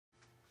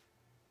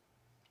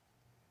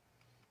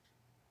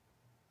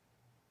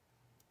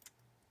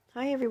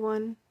Hi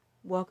everyone,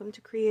 welcome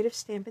to Creative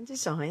Stampin'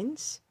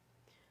 Designs.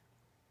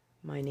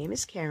 My name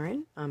is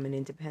Karen. I'm an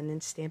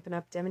independent Stampin'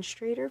 Up!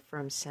 Demonstrator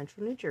from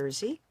Central New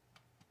Jersey.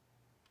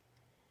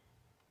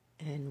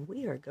 And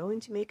we are going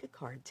to make a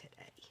card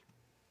today.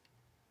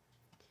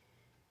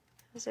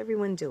 How's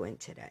everyone doing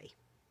today?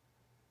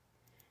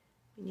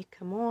 When you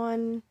come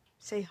on,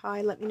 say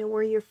hi, let me know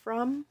where you're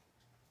from.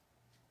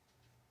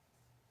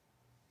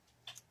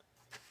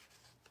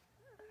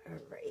 All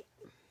right.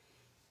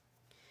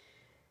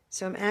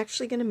 So I'm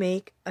actually going to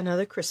make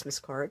another Christmas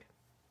card.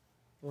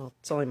 Well,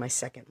 it's only my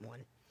second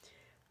one.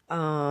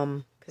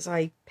 Because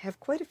I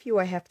have quite a few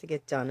I have to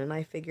get done, and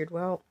I figured,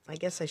 well, I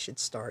guess I should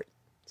start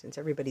since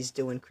everybody's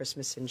doing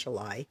Christmas in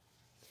July.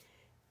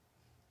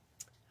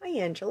 Hi,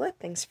 Angela.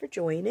 Thanks for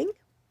joining.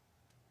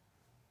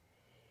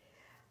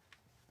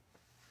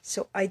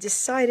 So I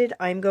decided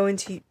I'm going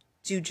to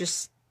do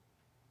just,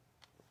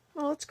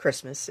 well, it's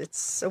Christmas.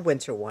 It's a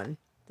winter one.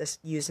 This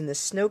using the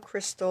Snow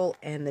Crystal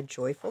and the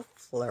Joyful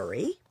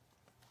Flurry.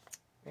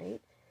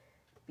 Right?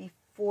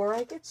 Before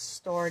I get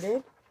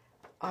started,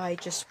 I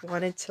just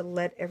wanted to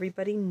let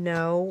everybody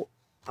know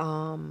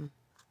about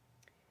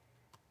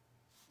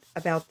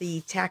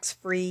the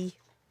tax-free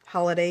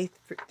holiday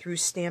through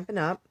Stampin'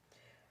 Up.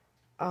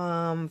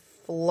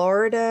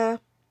 Florida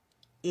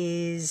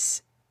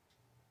is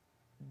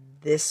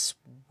this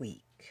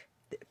week.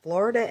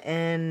 Florida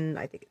and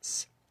I think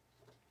it's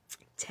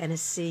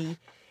Tennessee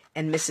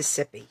and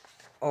Mississippi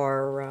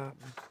are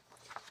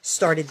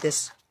starting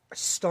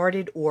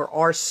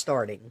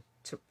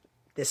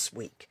this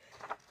week.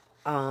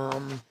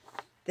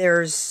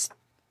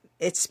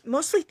 It's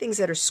mostly things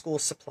that are school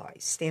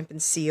supplies,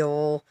 Stampin'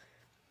 Seal,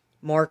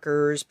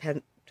 markers,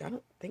 pen. I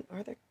don't think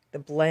are there the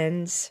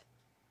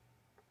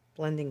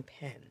blender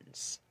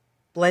pens.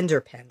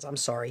 I'm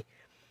sorry.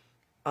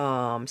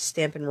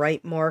 Stampin'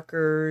 Write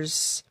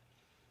markers,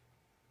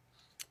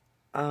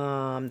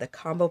 the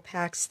combo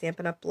pack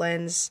Stampin' Up!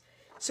 Blends.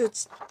 So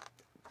it's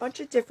a bunch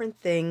of different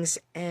things,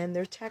 and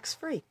they're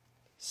tax-free.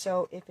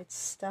 So if it's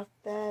stuff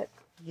that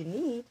you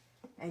need,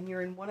 and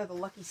you're in one of the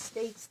lucky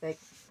states that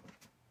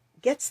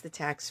gets the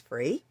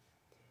tax-free,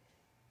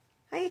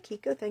 hi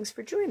Akiko, thanks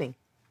for joining.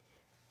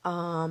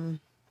 Might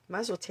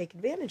as well take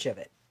advantage of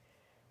it.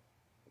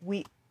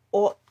 We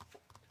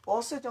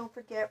also don't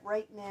forget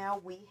right now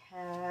we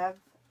have,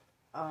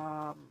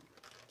 I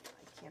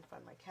can't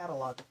find my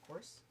catalog, of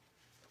course.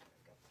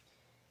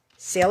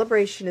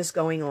 Celebration is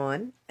going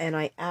on, and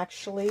I am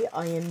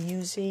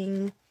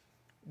using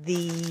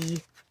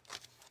the,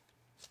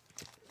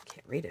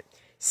 can't read it,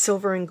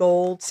 silver and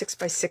gold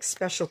 6x6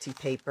 specialty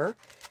paper.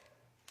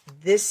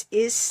 This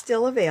is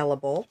still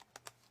available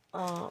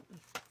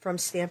from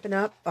Stampin'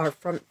 Up! Or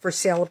for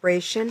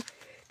Celebration.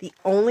 The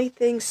only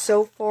thing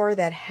so far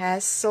that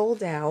has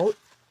sold out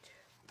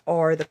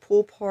are the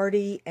pool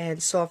party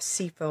and soft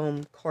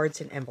seafoam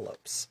cards and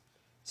envelopes.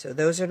 So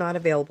those are not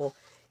available.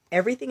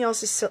 Everything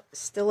else is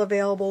still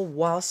available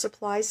while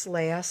supplies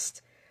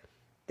last.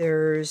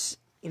 There's,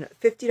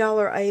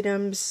 $50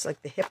 items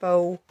like the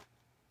hippo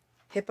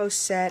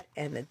set,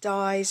 and the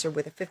dies are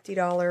with a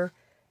 $50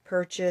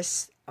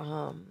 purchase.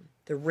 The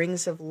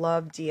Rings of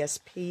Love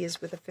DSP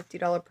is with a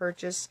 $50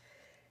 purchase.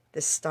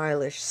 The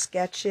stylish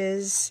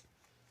sketches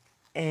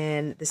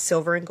and the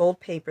silver and gold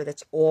paper,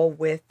 that's all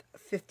with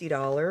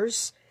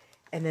 $50.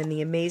 And then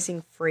the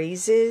amazing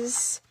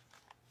phrases,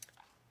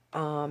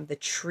 the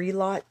tree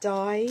lot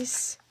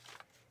dies,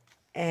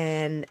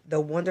 and the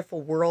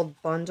Wonderful World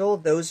bundle,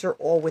 those are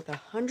all with a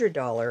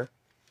 $100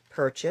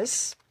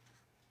 purchase.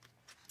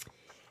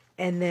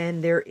 And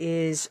then there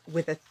is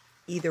with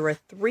either a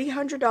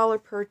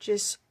 $300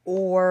 purchase,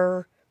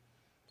 or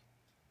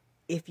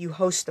if you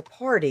host a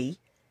party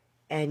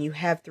and you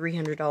have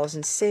 $300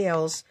 in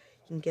sales,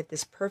 you can get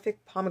this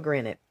perfect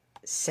pomegranate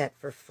set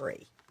for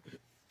free.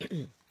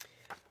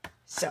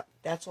 So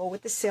that's all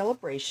with the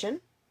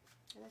Celebration.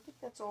 And I think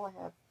that's all I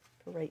have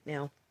for right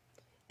now.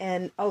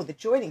 And, oh, the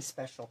joining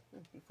special,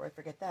 before I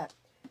forget that.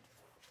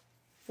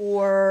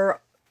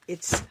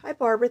 Hi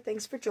Barbara,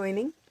 thanks for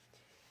joining.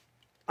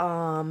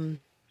 For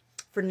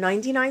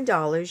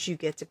 $99, you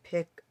get to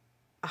pick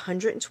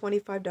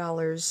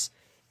 $125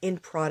 in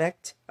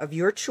product of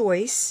your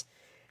choice.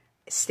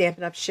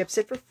 Stampin' Up! Ships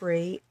it for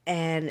free,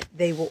 and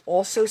they will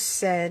also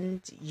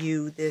send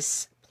you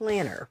this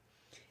planner.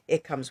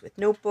 It comes with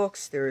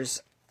notebooks.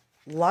 There's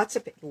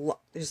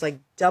there's like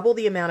double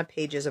the amount of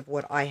pages of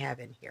what I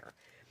have in here.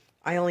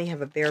 I only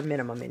have a bare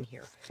minimum in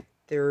here.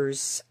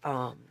 There's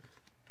I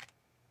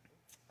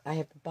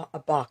have a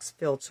box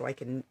filled so I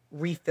can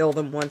refill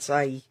them once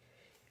I,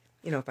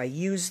 if I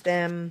use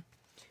them.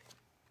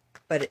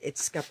 But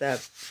it's got the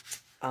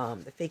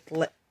fake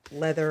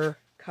leather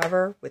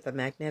cover with a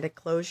magnetic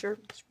closure.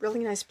 It's a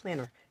really nice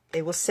planner.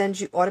 They will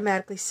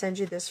automatically send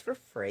you this for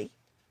free.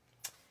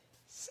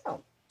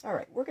 So, all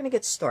right, we're going to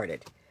get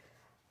started.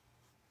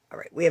 All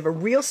right, we have a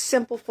real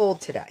simple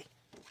fold today.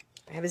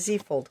 I have a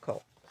Z-fold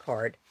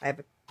card. I have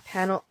a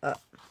panel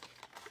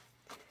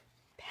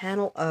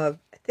of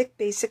thick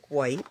basic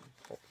white,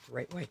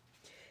 right way,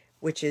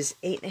 which is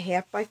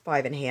 8.5 by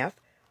 5.5.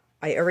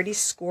 I already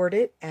scored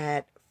it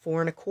at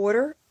 4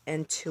 1/4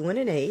 and 2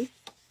 1/8.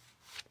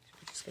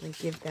 I'm just going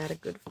to give that a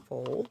good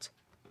fold.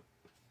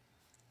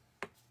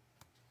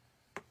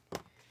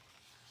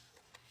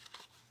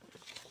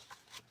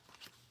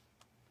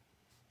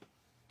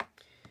 I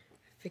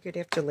figured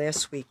after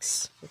last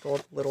week's, with all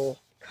the little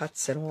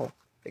cuts and all,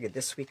 figured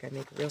this week I'd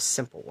make a real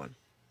simple one.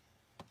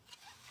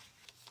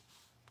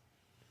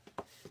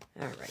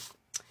 All right.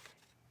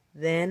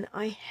 Then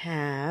I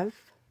have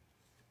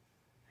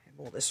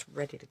all this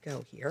ready to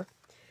go here.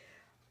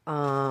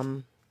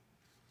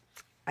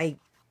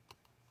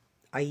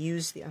 I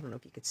use the, I don't know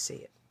if you could see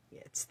it.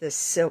 Yeah, it's the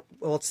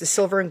it's the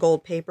silver and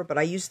gold paper, but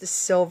I use the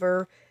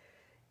silver,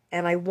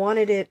 and I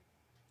wanted it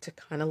to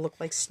kind of look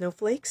like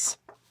snowflakes,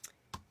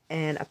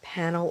 and a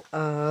panel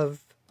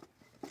of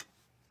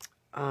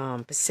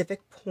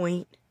Pacific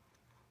Point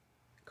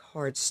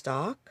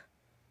cardstock.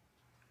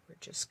 We're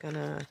just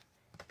gonna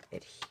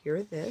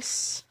adhere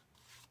this.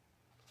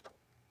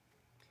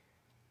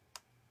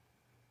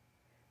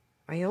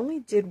 I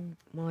did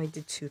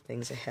two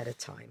things ahead of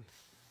time,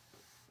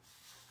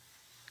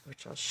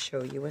 which I'll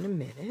show you in a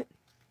minute.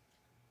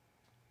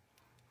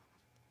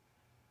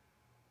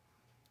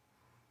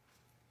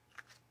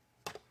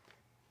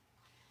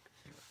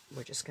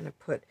 We're just going to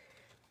put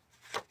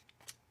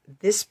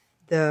this,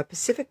 the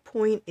Pacific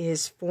Point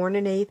is 4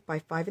 1/8 by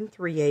 5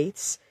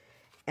 3/8,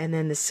 and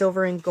then the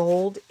silver and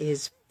gold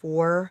is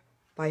 4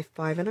 by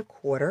 5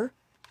 1/4.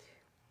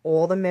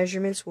 All the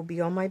measurements will be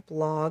on my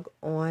blog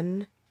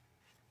on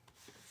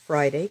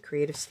Friday,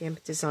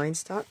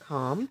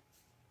 creativestampindesigns.com.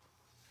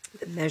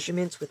 The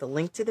measurements with a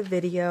link to the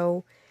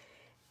video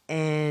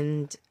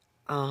and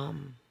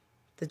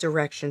the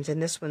directions.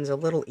 And this one's a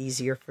little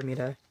easier for me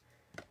to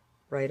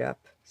write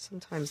up.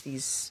 Sometimes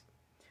these,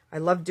 I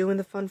love doing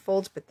the fun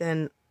folds, but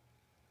then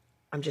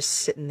I'm just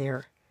sitting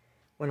there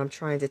when I'm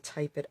trying to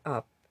type it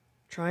up,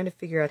 trying to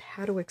figure out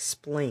how to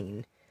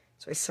explain.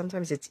 So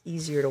sometimes it's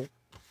easier to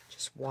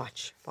just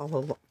watch,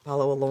 follow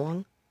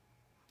along.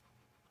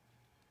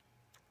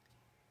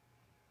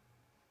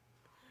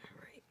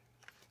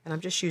 And I'm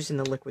just using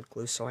the liquid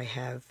glue so I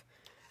have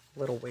a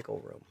little wiggle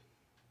room.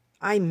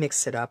 I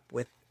mix it up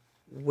with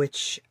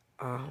which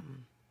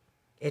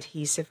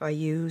adhesive I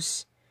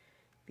use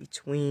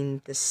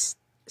between the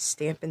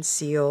Stampin'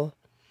 Seal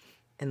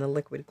and the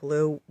liquid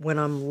glue. When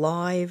I'm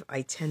live,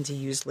 I tend to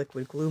use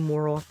liquid glue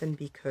more often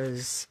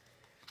because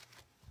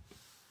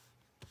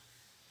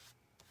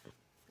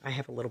I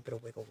have a little bit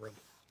of wiggle room.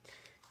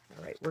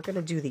 All right, we're going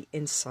to do the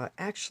inside.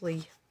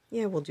 Actually,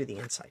 yeah, we'll do the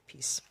inside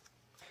piece.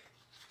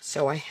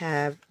 So I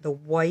have the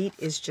white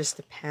is just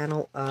a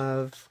panel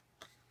of,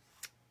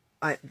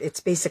 it's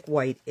basic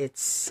white.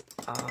 It's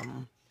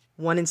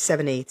 1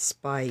 7/8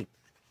 by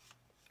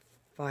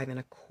 5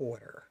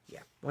 1/4.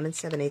 Yeah, 1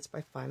 7/8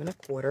 by 5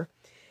 1/4.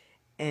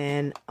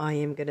 And I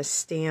am going to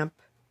stamp,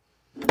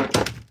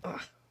 the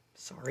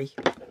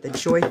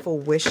Joyful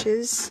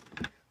Wishes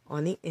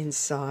on the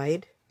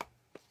inside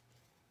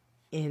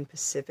in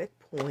Pacific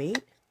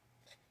Point.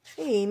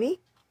 Hey,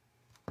 Amy.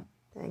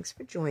 Thanks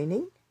for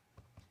joining.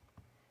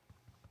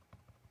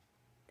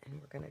 And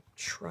we're going to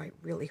try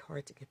really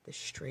hard to get this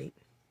straight.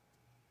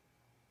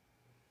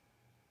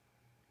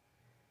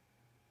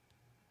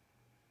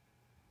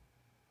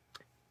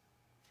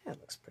 That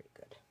looks pretty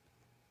good.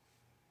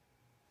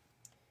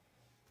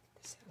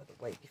 Get this out of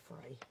the way before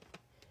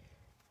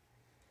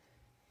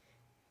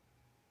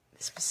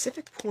This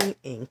Pacific Point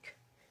ink,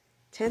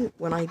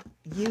 when I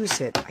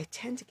use it, I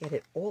tend to get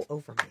it all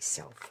over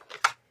myself.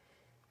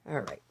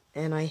 All right,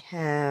 and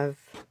I'm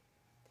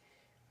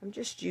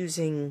just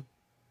using,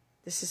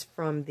 this is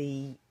from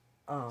the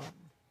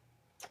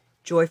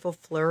Joyful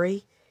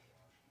Flurry,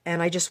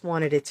 and I just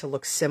wanted it to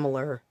look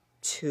similar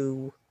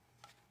to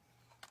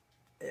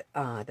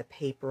the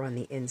paper on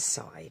the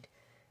inside.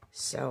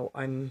 So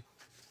I'm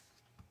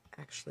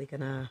actually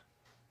gonna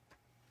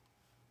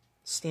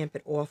stamp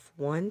it off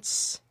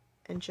once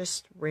and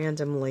just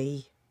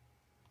randomly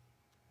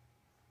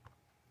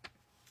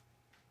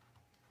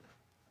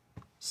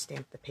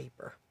stamp the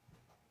paper.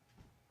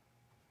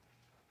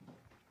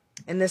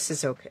 And this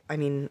is okay. I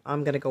mean,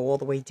 I'm going to go all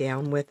the way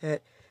down with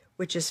it,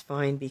 which is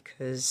fine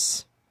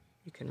because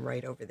you can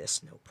write over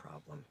this no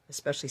problem,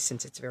 especially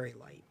since it's very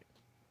light.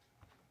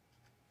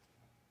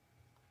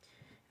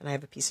 And I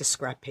have a piece of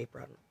scrap paper.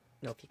 I don't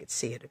know if you could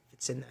see it, if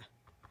it's in the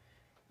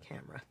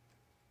camera,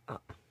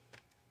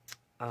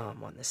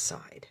 on the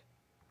side.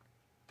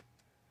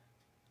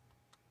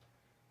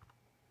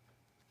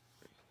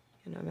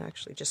 And I'm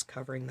actually just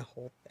covering the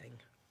whole thing.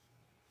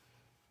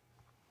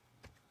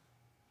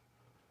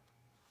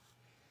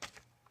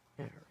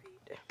 All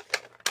right.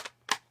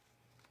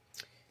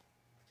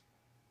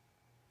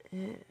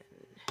 And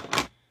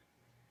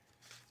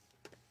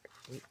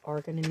we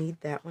are going to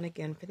need that one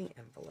again for the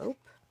envelope.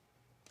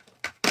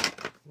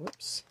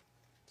 Whoops.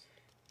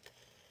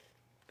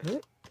 Oh,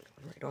 going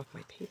right off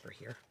my paper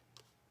here.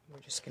 We're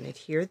just going to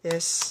adhere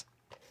this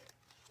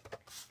to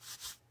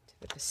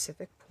the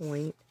Pacific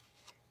Point.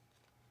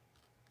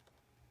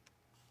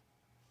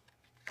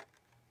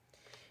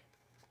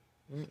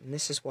 And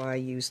this is why I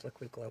use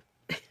liquid glue.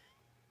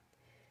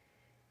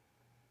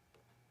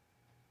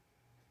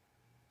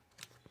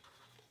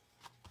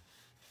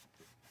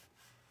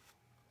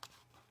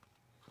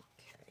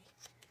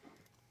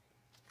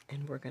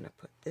 And we're going to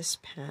put this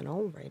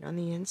panel right on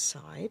the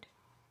inside.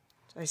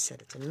 As I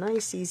said, it's a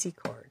nice, easy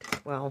card.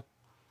 Well,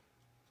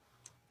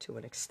 to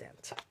an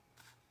extent.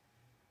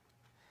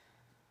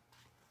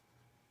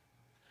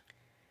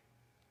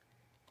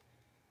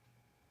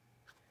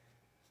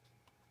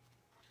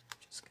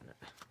 Just going to...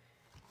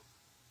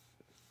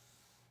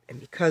 And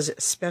because,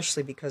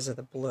 especially because of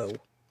the blue,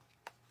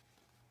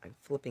 I'm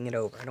flipping it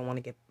over. I don't want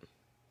to get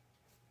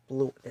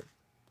blue. The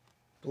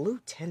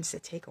blue tends to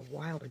take a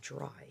while to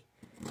dry.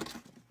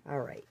 All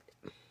right,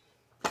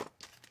 get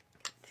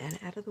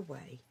that out of the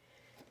way.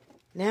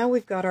 Now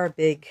we've got our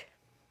big,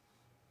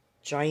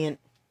 giant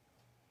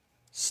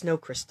snow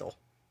crystal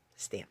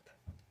stamp.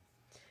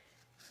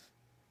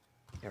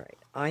 All right,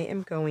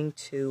 I'm going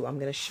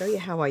to show you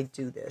how I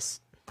do this.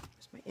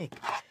 Where's my ink?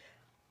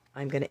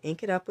 I'm going to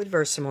ink it up with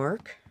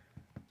Versamark.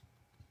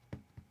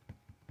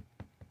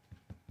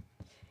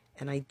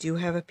 And I do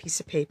have a piece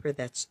of paper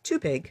that's too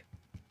big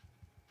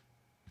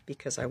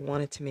because I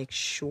wanted to make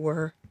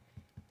sure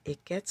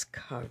it gets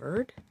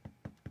covered.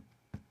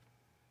 I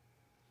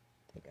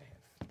think I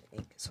have the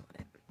ink is on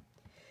it.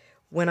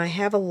 When I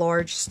have a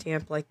large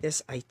stamp like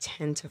this, I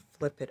tend to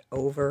flip it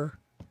over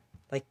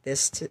like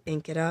this to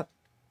ink it up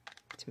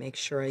to make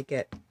sure I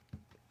get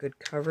good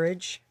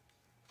coverage.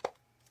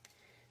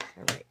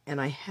 All right, and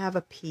I have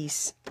a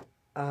piece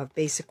of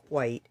basic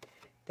white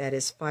that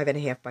is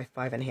 5.5 by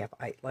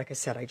 5.5. Like I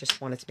said, I just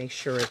wanted to make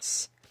sure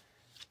it's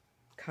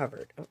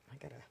covered. Oh, I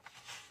gotta...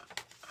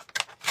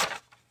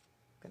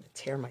 I'm going to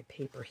tear my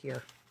paper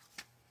here.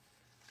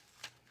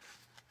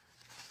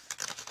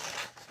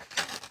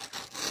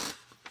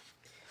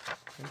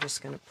 I'm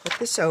just going to put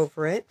this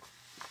over it,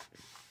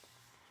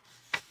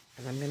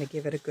 and I'm going to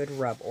give it a good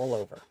rub all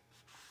over.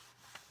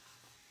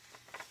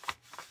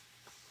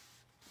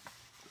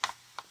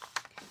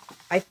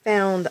 I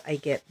found I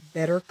get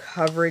better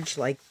coverage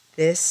like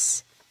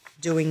this,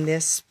 doing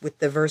this with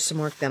the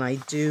Versamark than I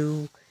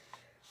do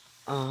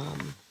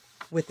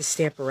with the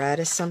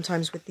Stamparatus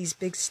sometimes with these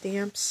big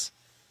stamps.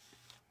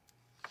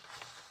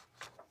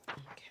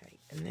 Okay,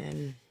 and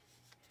then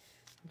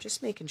I'm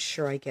just making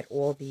sure I get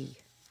all the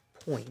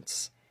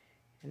points.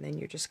 And then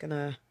you're just going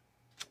to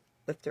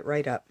lift it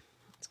right up.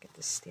 Let's get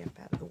this stamp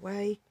out of the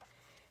way.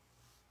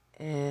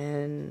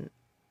 And,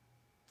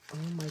 oh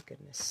my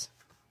goodness.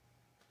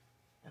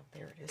 Oh,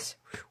 there it is.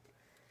 Whew.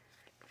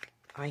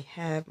 I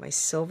have my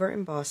silver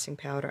embossing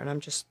powder, and I'm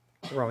just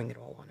throwing it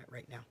all on it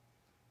right now.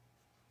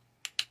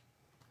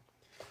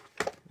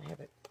 I have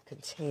a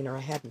container. I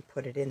hadn't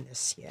put it in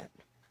this yet.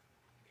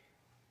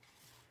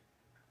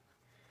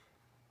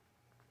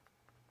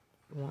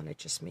 You want to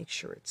just make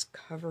sure it's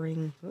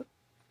covering. Whoop.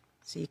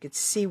 So you could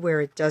see where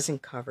it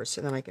doesn't cover,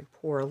 so then I can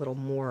pour a little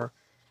more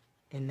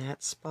in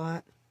that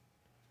spot.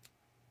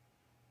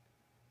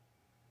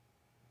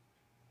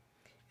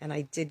 And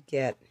I did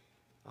get,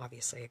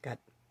 obviously I got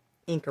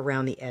ink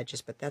around the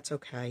edges, but that's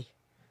okay.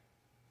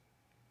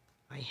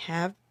 We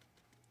have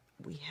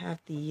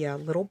the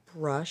little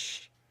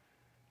brush.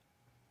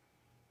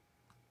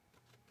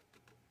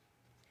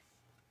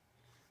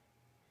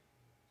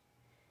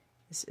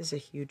 This is a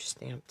huge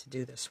stamp to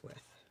do this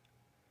with.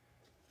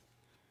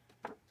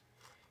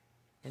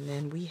 And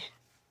then we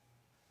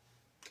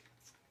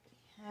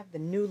have the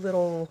new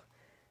little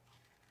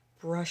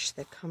brush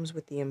that comes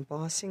with the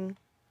embossing,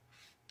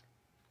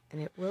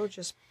 and it will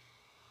just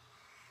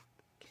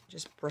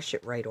brush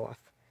it right off.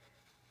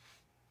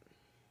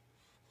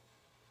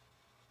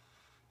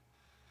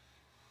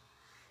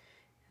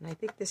 And I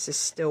think this is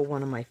still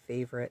one of my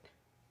favorite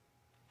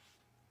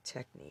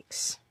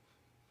techniques.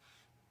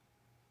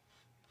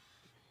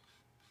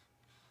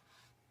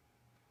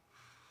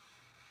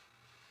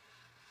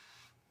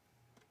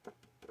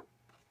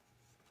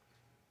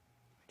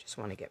 Just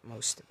want to get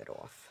most of it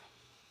off.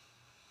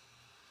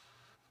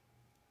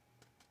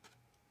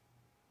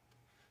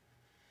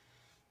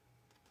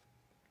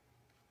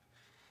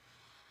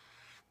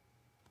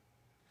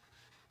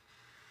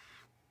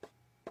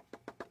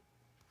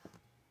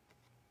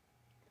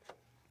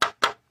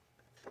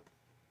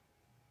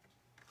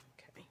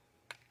 Okay.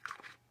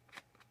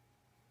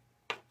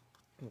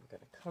 And we're going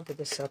to cover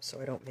this up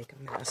so I don't make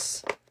a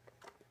mess.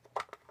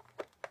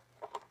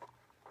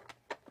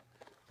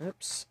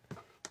 Oops.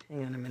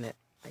 Hang on a minute.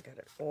 I got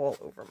it all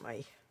over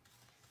my,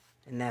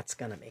 and that's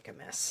going to make a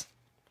mess.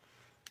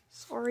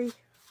 Sorry.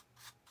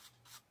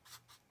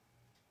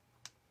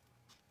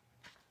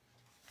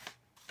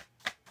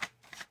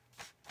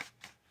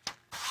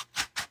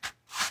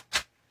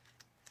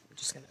 I'm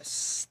just going to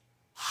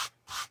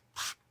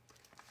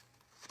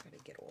try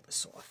to get all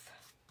this off.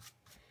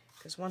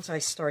 Because once I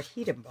start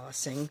heat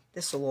embossing,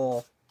 this will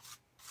all,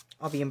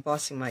 I'll be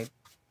embossing my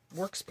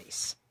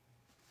workspace.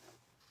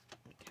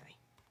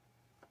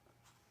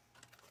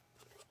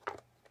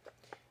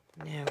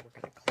 Now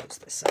we're going to close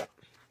this up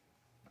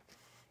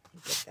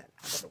and get that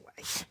out of the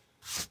way.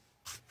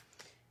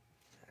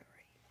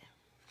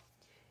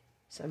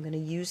 So I'm going to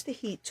use the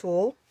heat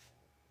tool.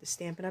 The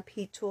Stampin' Up!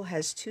 Heat tool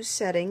has two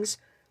settings.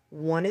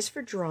 One is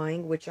for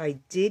drying, which I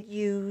did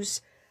use.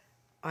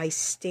 I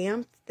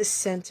stamped the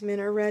sentiment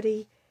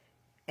already,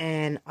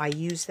 and I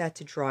use that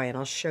to dry, and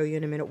I'll show you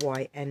in a minute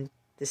why. And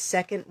the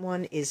second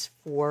one is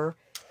for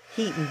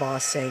heat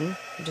embossing.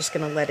 I'm just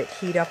going to let it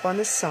heat up on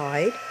the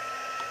side.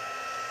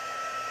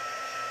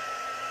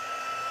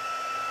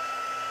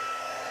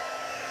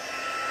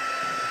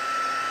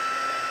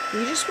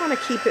 You just want to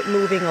keep it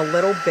moving a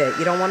little bit.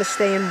 You don't want to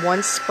stay in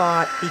one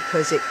spot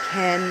because it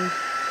can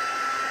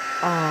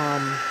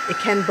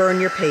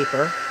burn your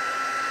paper.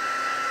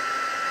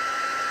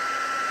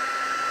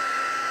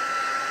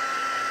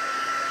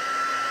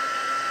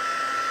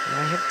 And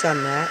I have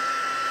done that.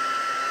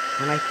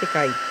 And I think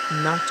I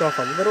knocked off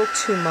a little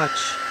too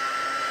much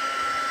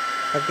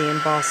of the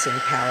embossing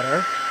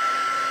powder.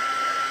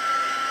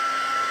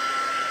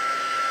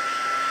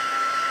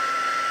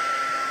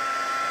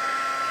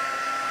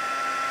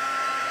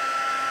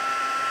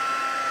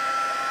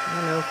 I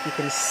don't know if you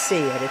can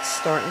see it. It's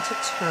starting to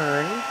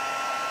turn.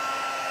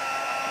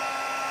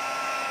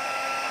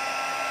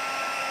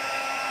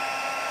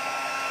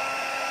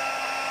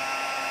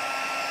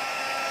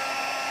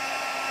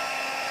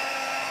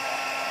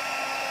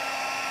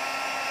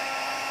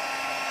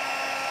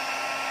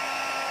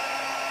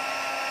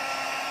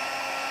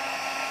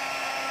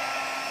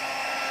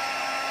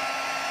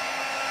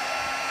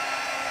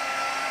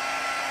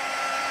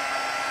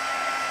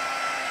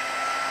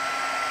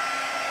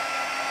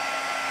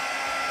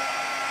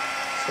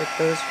 So it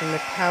goes from the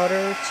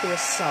powder to a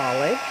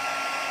solid.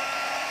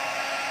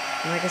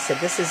 And like I said,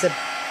 this is a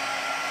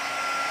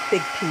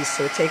big piece,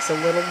 so it takes a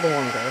little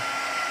longer.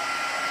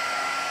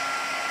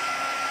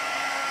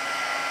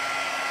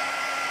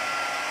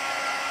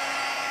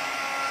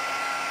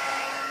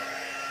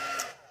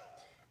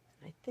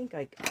 I think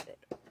I got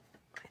it.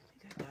 I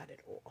think I got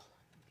it all.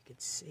 You can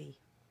see.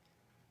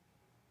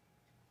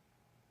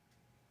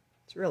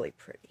 It's really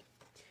pretty.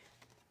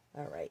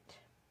 All right.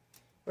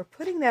 We're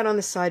putting that on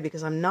the side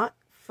because I'm not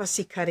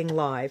fussy cutting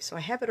live, so I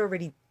have it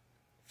already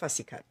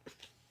fussy cut.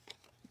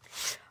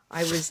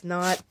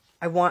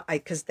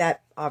 Because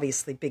that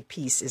obviously big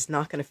piece is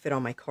not going to fit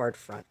on my card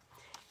front,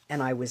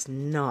 and I was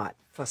not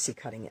fussy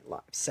cutting it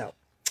live. So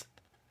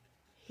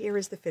here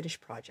is the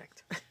finished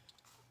project.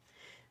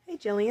 Hey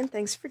Jillian,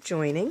 thanks for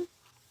joining.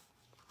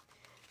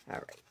 All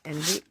right,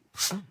 and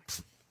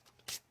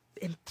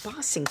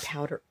embossing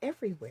powder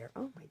everywhere.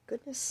 Oh my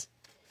goodness.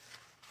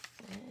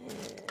 And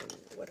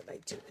what did I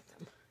do with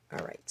them?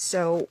 All right,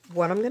 so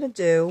what I'm going to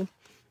do,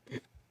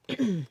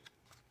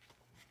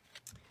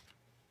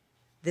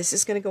 this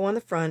is going to go on the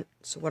front.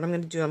 So what I'm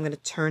going to do, I'm going to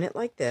turn it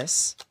like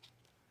this.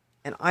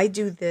 And I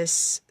do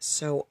this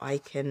so I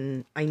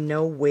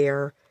know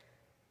where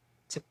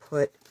to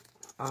put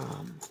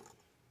the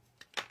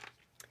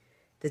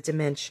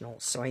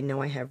dimensionals. So I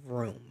know I have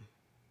room.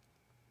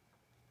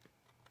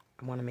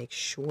 I want to make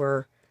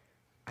sure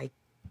I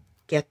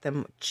get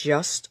them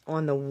just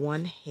on the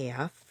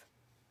 1/2.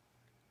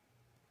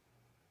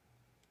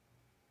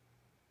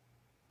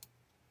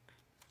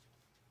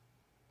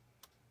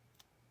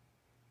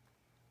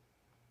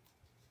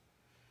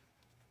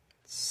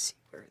 See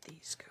where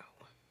these go.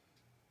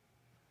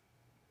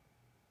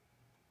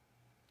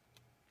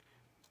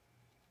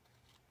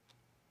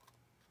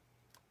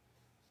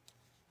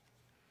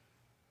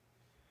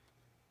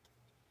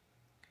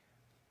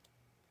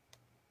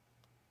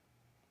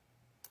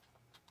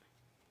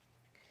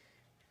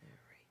 All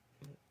right,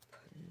 we'll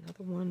put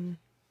another one.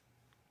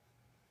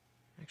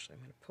 Actually,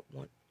 I'm going to put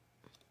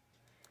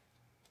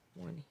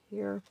one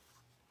here,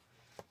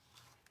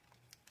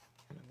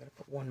 and I'm going to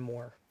put one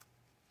more.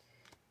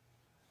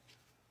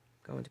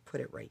 Going to put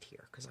it right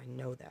here because I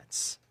know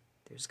there's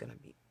going to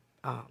be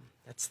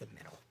that's the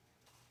middle.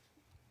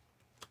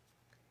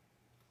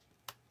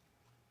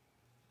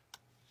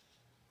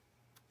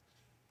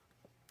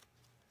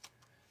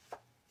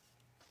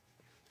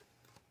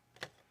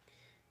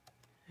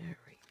 All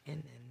right,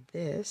 and then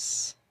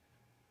this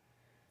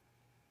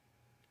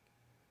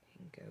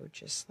can go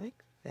just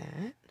like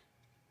that.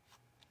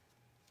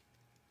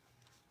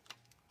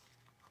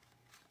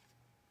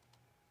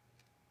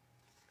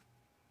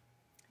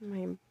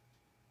 My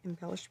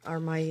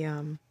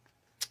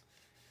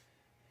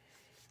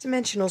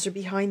dimensionals are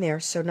behind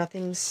there, so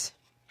nothing's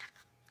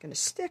gonna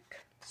stick,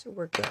 so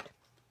we're good.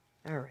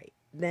 All right,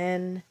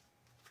 then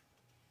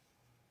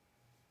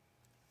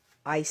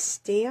I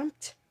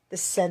stamped the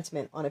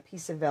sentiment on a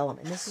piece of vellum,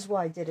 and this is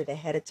why I did it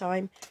ahead of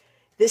time.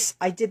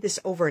 I did this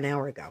over an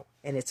hour ago,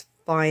 and it's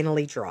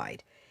finally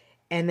dried.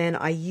 And then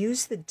I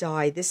used the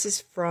die. This is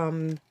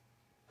from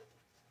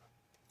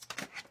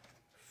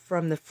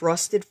the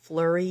Frosted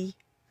Flurry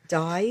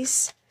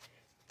dies.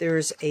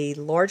 There's a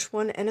large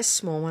one and a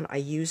small one. I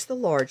used the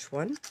large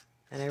one,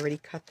 and I already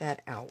cut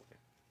that out.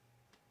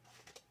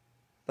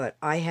 But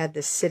I had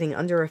this sitting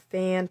under a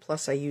fan,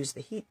 plus I used the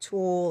heat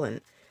tool,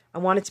 and I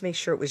wanted to make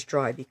sure it was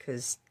dry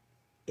because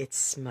it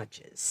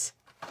smudges.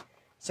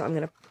 So I'm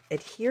going to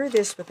adhere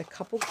this with a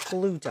couple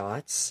glue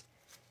dots,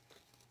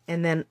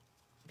 and then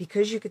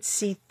because you could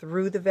see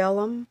through the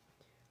vellum,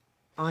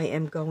 I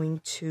am going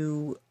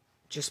to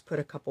just put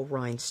a couple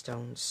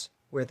rhinestones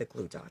where the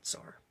glue dots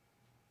are.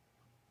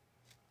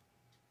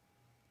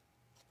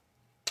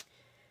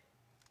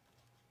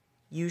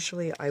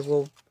 Usually I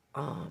will,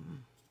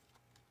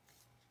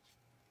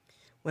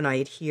 when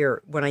I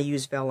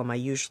use vellum, I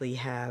usually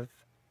have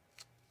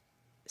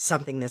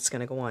something that's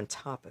going to go on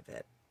top of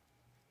it.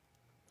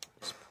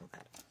 Just pull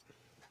that up.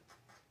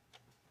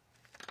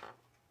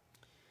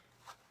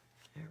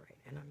 All right,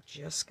 and I'm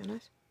just going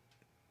to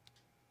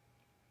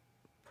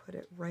put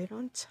it right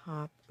on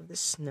top of the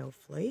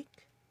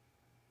snowflake,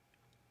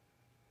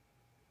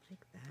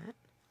 like that.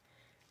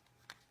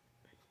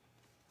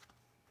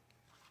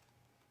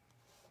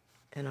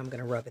 And I'm going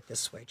to rub it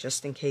this way,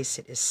 just in case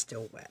it is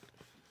still wet.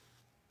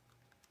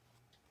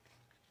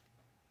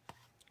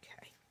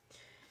 Okay.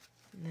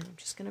 And then I'm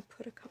just going to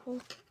put a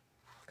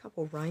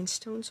couple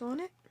rhinestones on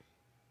it.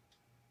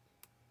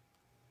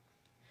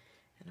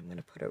 And I'm going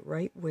to put it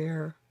right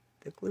where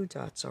the glue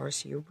dots are,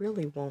 so you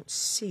really won't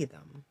see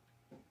them.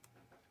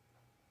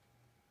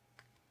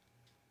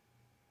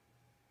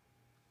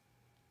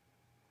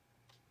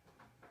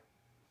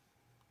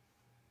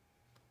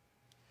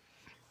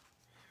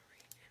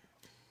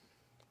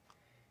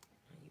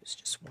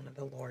 Just one of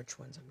the large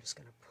ones. I'm just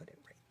going to put it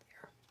right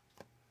there.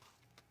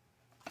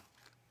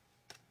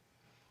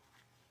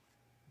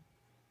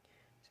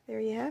 So there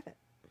you have it.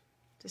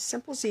 It's a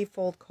simple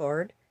Z-fold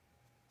card.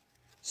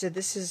 So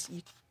this is,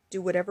 you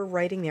do whatever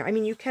writing there. I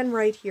mean, you can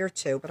write here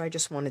too, but I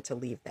just wanted to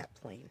leave that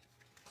plain.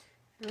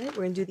 All right,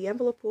 we're going to do the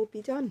envelope. We'll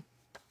be done.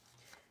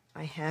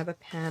 I have a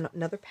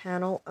another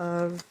panel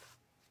of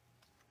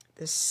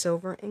the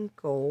silver and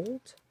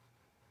gold.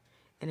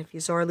 And if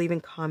you are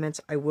leaving comments,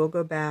 I will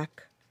go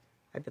back.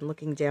 I've been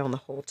looking down the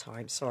whole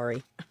time,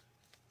 sorry.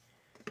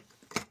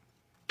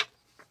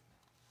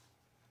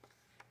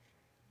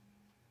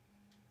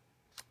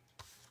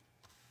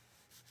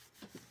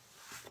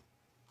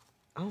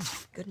 Oh my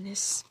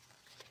goodness.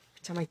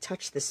 Every time I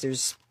touch this,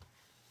 there's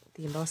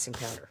the embossing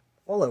powder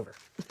all over.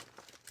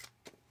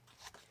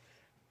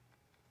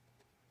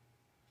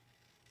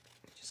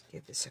 Just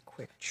give this a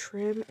quick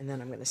trim, and then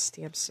I'm going to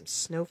stamp some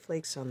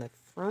snowflakes on the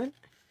front,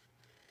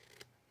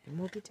 and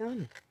we'll be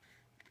done.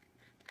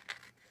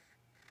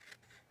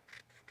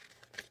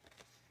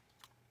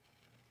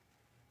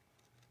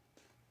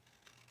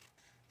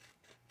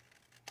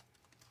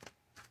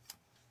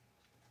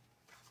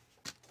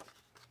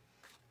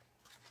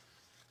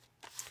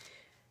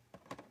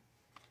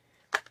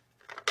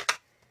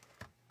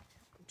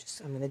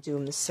 I'm going to do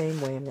them the same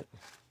way. You know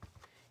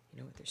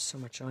what, there's so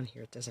much on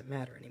here, it doesn't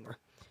matter anymore.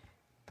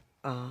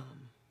 I'm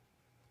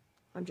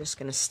just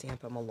going to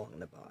stamp them along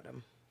the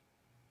bottom.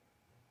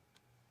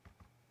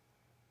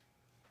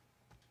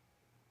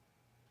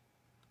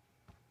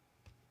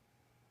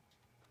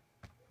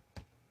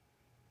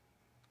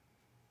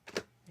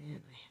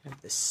 And I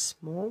have this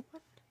small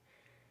one.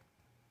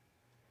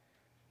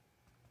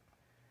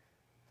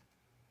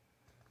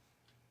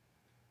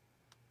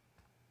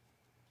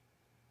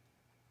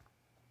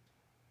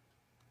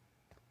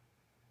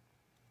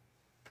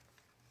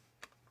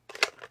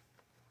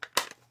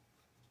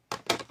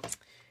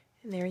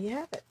 And there you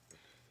have it.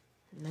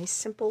 A nice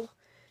simple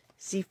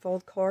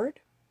Z-fold card.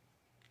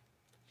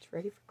 It's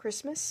ready for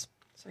Christmas.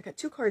 So I got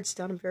 2 cards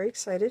done. I'm very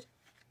excited.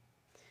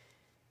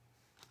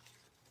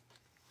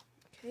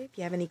 Okay, if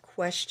you have any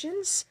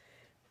questions,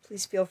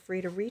 please feel free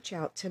to reach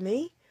out to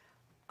me.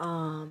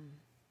 Don't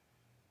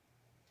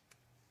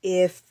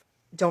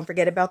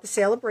forget about the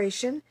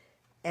celebration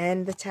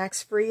and the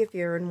tax-free if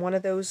you're in one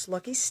of those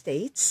lucky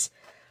states.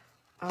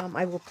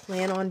 I will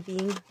plan on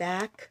being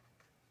back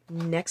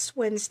next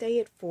Wednesday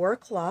at 4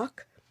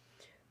 o'clock.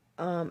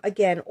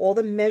 Again, all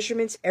the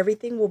measurements,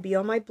 everything will be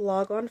on my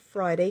blog on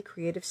Friday,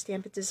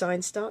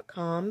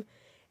 creativestampindesigns.com.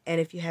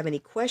 And if you have any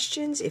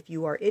questions, if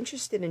you are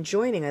interested in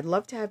joining, I'd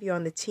love to have you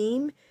on the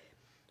team.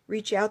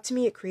 Reach out to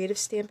me at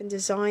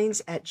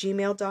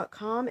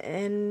creativestampindesigns@gmail.com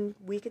and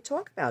we could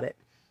talk about it.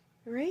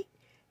 All right?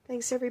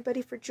 Thanks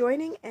everybody for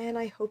joining, and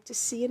I hope to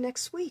see you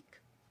next week.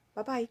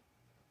 Bye-bye.